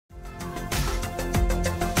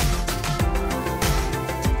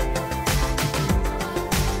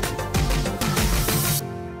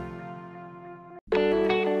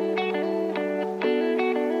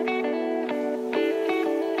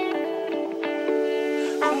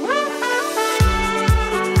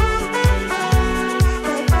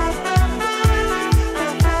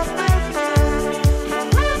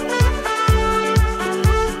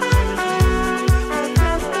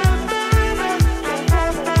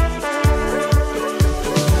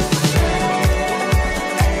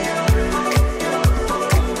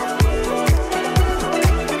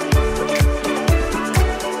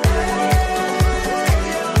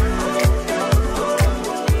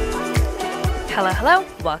Hello,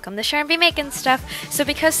 welcome to SharonBeMakinStuff. So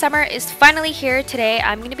because summer is finally here, today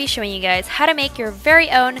I'm going to be showing you guys how to make your very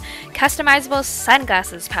own customizable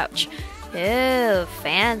sunglasses pouch. Ew,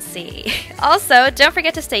 fancy. Also, don't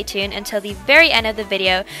forget to stay tuned until the very end of the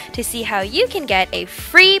video to see how you can get a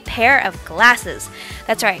free pair of glasses.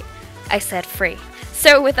 That's right, I said free.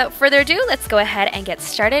 So without further ado, let's go ahead and get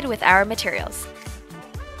started with our materials.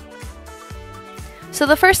 So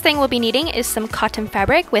the first thing we'll be needing is some cotton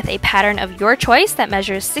fabric with a pattern of your choice that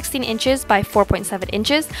measures 16 inches by 4.7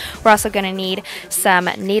 inches. We're also going to need some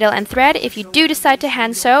needle and thread if you do decide to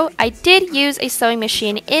hand sew. I did use a sewing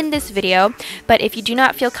machine in this video, but if you do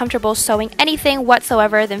not feel comfortable sewing anything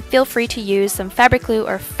whatsoever, then feel free to use some fabric glue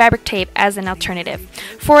or fabric tape as an alternative.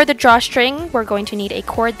 For the drawstring, we're going to need a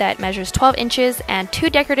cord that measures 12 inches and 2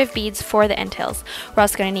 decorative beads for the end tails. We're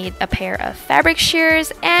also going to need a pair of fabric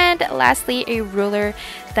shears and lastly a ruler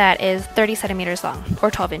that is 30 centimeters long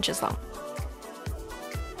or 12 inches long.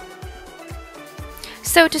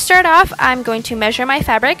 So to start off, I'm going to measure my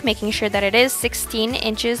fabric, making sure that it is 16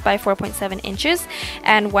 inches by 4.7 inches,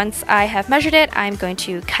 and once I have measured it, I'm going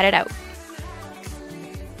to cut it out.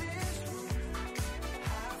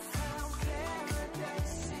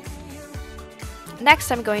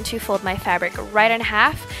 Next, I'm going to fold my fabric right in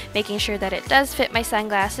half, making sure that it does fit my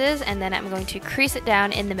sunglasses, and then I'm going to crease it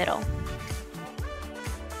down in the middle.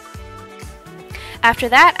 After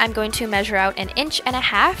that, I'm going to measure out 1.5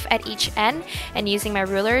 inches at each end, and using my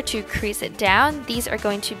ruler to crease it down, these are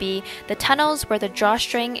going to be the tunnels where the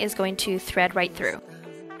drawstring is going to thread right through.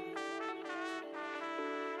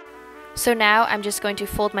 So now I'm just going to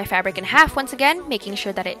fold my fabric in half once again, making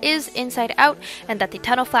sure that it is inside out and that the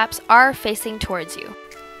tunnel flaps are facing towards you.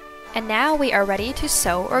 And now we are ready to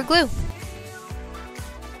sew or glue.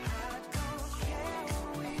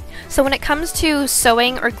 So when it comes to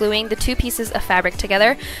sewing or gluing the two pieces of fabric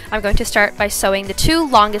together, I'm going to start by sewing the two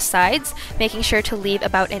longest sides, making sure to leave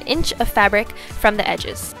about 1 inch of fabric from the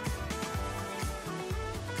edges.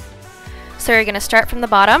 So you're going to start from the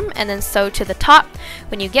bottom and then sew to the top.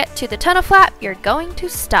 When you get to the tunnel flap, you're going to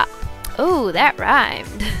stop. Ooh, that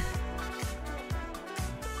rhymed.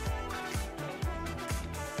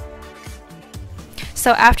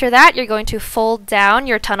 So after that, you're going to fold down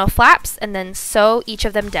your tunnel flaps and then sew each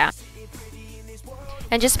of them down.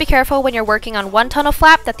 And just be careful when you're working on one tunnel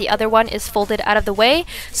flap that the other one is folded out of the way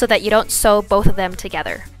so that you don't sew both of them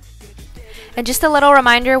together. And just a little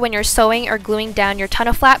reminder when you're sewing or gluing down your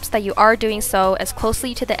tunnel flaps that you are doing so as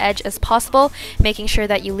closely to the edge as possible, making sure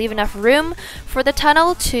that you leave enough room for the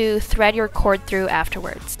tunnel to thread your cord through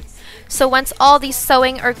afterwards. So once all the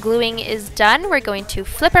sewing or gluing is done, we're going to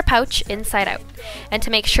flip our pouch inside out. And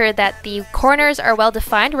to make sure that the corners are well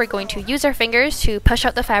defined, we're going to use our fingers to push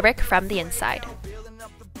out the fabric from the inside.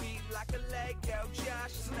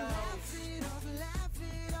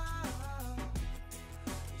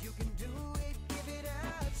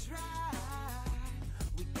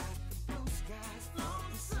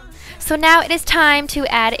 So now it is time to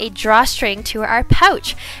add a drawstring to our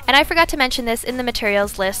pouch. And I forgot to mention this in the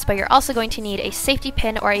materials list, but you're also going to need a safety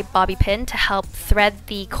pin or a bobby pin to help thread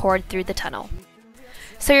the cord through the tunnel.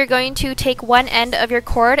 So you're going to take one end of your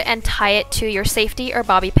cord and tie it to your safety or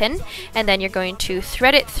bobby pin, and then you're going to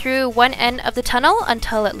thread it through one end of the tunnel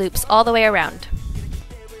until it loops all the way around.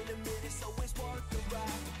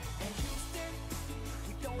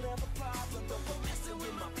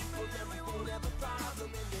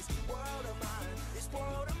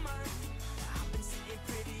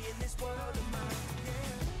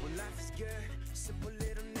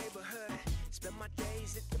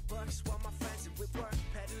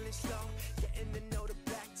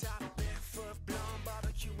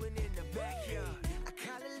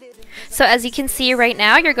 So as you can see right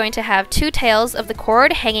now, you're going to have two tails of the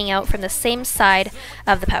cord hanging out from the same side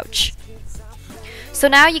of the pouch. So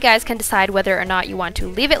now you guys can decide whether or not you want to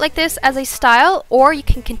leave it like this as a style, or you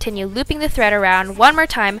can continue looping the thread around one more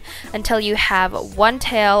time until you have one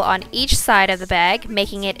tail on each side of the bag,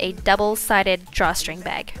 making it a double-sided drawstring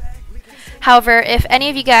bag. However, if any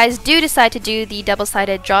of you guys do decide to do the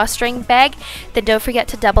double-sided drawstring bag, then don't forget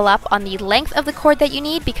to double up on the length of the cord that you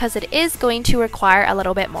need because it is going to require a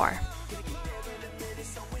little bit more.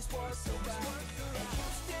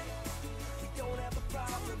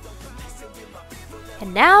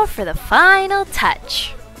 And now for the final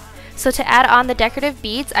touch. So to add on the decorative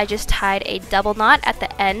beads, I just tied a double knot at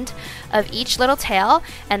the end of each little tail,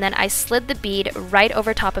 and then I slid the bead right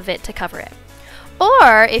over top of it to cover it.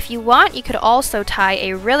 Or if you want, you could also tie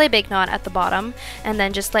a really big knot at the bottom and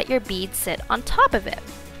then just let your bead sit on top of it.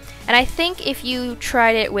 And I think if you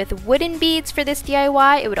tried it with wooden beads for this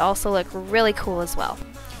DIY, it would also look really cool as well.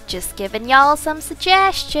 Just giving y'all some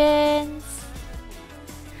suggestions.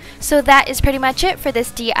 So that is pretty much it for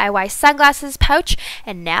this DIY sunglasses pouch,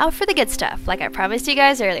 and now for the good stuff, like I promised you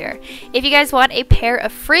guys earlier. If you guys want a pair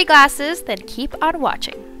of free glasses, then keep on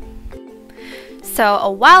watching. So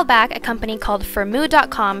a while back, a company called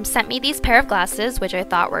Firmoo.com sent me these pair of glasses, which I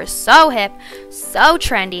thought were so hip, so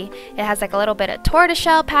trendy. It has like a little bit of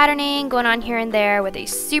tortoiseshell patterning going on here and there with a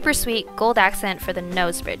super sweet gold accent for the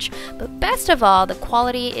nose bridge. But best of all, the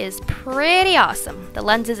quality is pretty awesome. The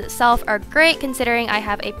lenses itself are great considering I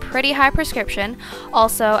have a pretty high prescription.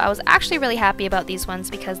 Also, I was actually really happy about these ones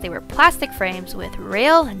because they were plastic frames with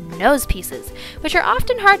real nose pieces, which are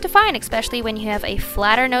often hard to find, especially when you have a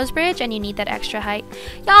flatter nose bridge and you need that extra height.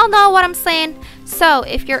 Y'all know what I'm saying. So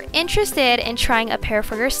if you're interested in trying a pair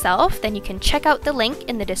for yourself, then you can check out the link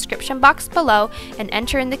in the description box below and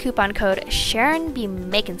enter in the coupon code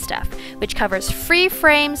SharonBeMakinStuff, which covers free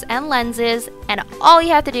frames and lenses, and all you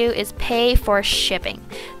have to do is pay for shipping.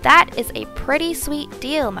 That is a pretty sweet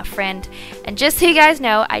deal, my friend. And just so you guys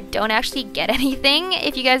know, I don't actually get anything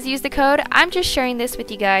if you guys use the code. I'm just sharing this with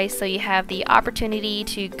you guys so you have the opportunity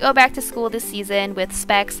to go back to school this season with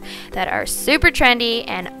specs that are super trendy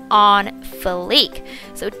and on fleek.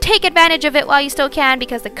 So take advantage of it while you still can,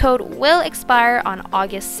 because the code will expire on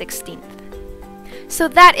August 16th. So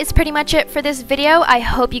that is pretty much it for this video. I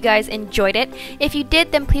hope you guys enjoyed it. If you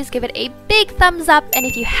did, then please give it a big thumbs up, and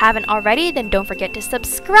if you haven't already, then don't forget to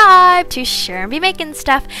subscribe to Sharon Be Making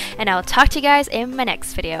Stuff, and I'll talk to you guys in my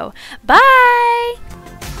next video. Bye!